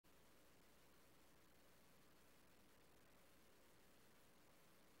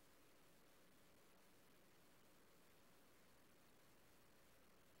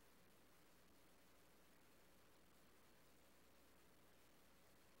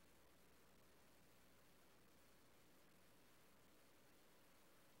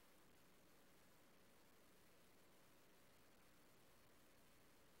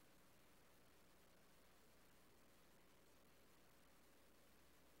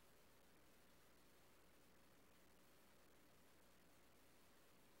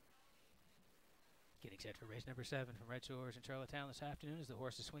Big set for race number 7 from Redshores in Charlottetown this afternoon as the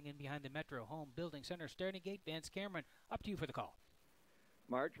horses swing in behind the Metro Home Building Center starting gate. Vance Cameron, up to you for the call.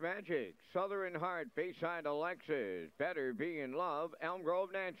 March Magic, Southern Heart, Bayside Alexis, Better Be in Love, Elm Grove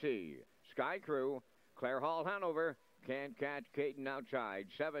Nancy, Sky Crew, Clare Hall Hanover, Can't Catch Caden outside.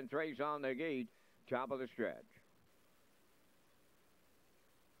 7th race on the gate, top of the stretch.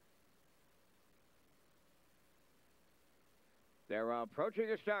 They're approaching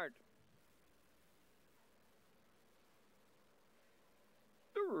the start.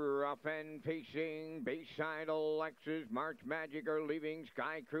 Rough and pacing, Bayside Alexis, March Magic are leaving.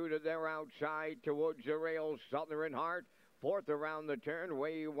 Sky Crew to their outside towards the rails. Southern Heart, 4th around the turn,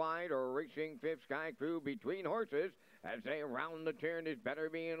 way wide, or racing 5th. Sky Crew between horses as they round the turn is Better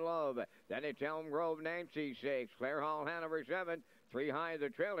Be in Love. Then it's Elm Grove Nancy 6, Clare Hall Hanover 7, 3 high the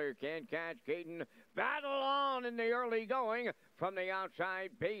trailer. Can't Catch Caden. Battle on in the early going from the outside.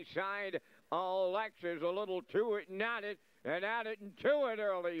 Bayside Alexis a little to it and at it. And at it and to it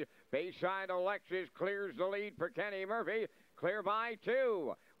early. Bayside Alexis clears the lead for Kenny Murphy. Clear by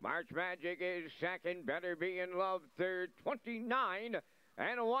 2. March Magic is second. Better Be in Love third. 29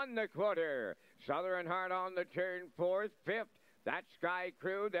 and 1 the quarter. Southern Heart on the turn 4th. 5th. That's Sky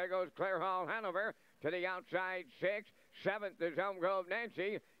Crew. There goes Clare Hall Hanover to the outside 6. 7th is Elm Grove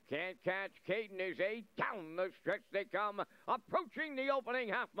Nancy. Can't Catch Caden is 8. Down the stretch they come, approaching the opening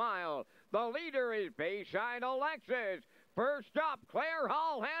half mile. The leader is Bayside Alexis. First up, Clare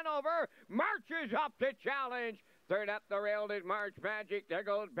Hall Hanover marches up to challenge. Third up the rail is March Magic. There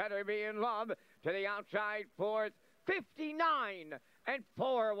goes Better Be in Love to the outside 4th. 59 and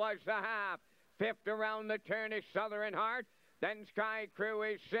 4 was the half. 5th around the turn is Southern Heart. Then Sky Crew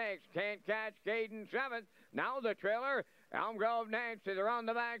is 6th. Can't Catch Caden 7th. Now the trailer, Elm Grove Nancy. They're on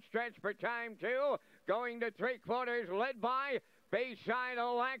the back stretch for time 2. Going to 3/4 led by Bayside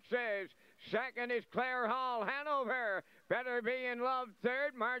Alexis. Second is Clare Hall Hanover. Better Be in Love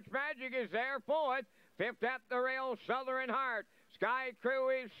third. March Magic is there 4th. 5th at the rail, Southern Heart. Sky Crew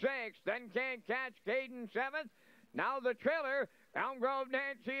is 6th. Then Can't Catch Caden 7th. Now the trailer, Elm Grove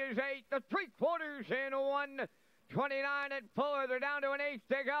Nancy is 8th. The 3/4 in 1:29 and 4. They're down to an 1/8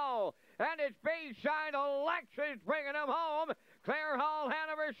 to go. And it's Bayside Alexis bringing them home. Clare Hall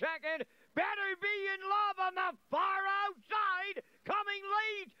Hanover second. Better Be in Love on the far outside. Coming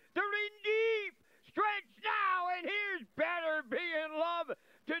late. They're in deep. Stretch now. And here's Better Be in Love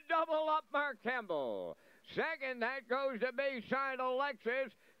to double up Mark Campbell. Second, that goes to Bayside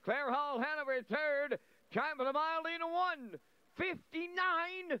Alexis. Clare Hall Hanover third. Time of the mile in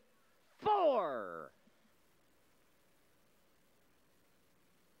 1:59.4.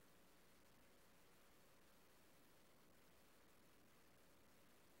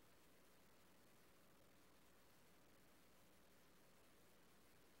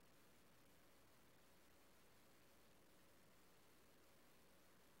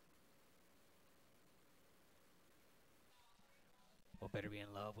 Well, Better Be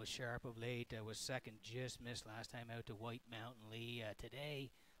in Love was sharp of late. Was second, just missed last time out to White Mountain Lee.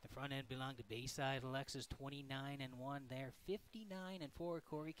 Today, the front end belonged to Bayside Alexis, 29 and 1 there. 59 and 4.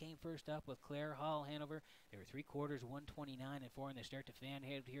 Corey came first up with Clare Hall Hanover. They were 3/4, 129 and 4, and they start to fan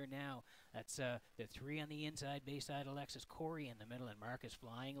head here now. That's the 3 on the inside, Bayside Alexis. Corey in the middle, and Marcus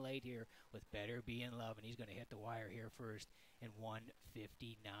flying late here with Better Be in Love, and he's going to hit the wire here first in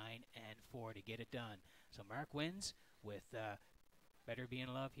 1:59 and 4 to get it done. So Mark wins with Better Be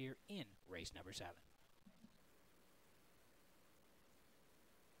in Love here in race number 7.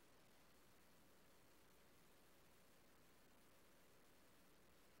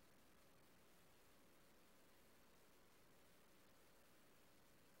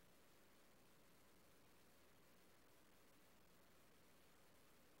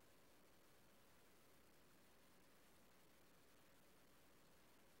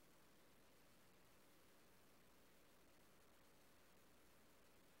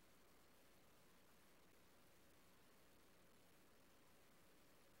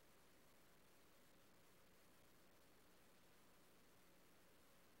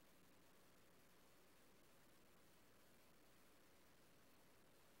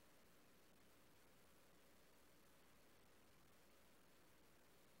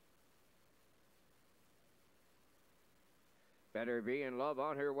 Better Be in Love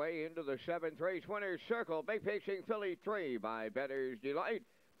on her way into the 7th race winner's circle. Big Pacing Filly 3 by Better's Delight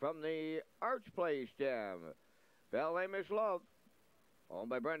from the Arch Place Dam. Belle Amos Love, owned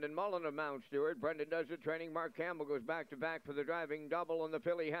by Brendan Mullen of Mount Stewart. Brendan does the training. Mark Campbell goes back-to-back for the driving double, and the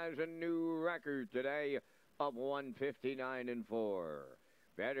filly has a new record today of 1:59 and 4.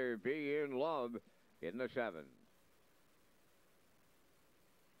 Better Be in Love in the 7th.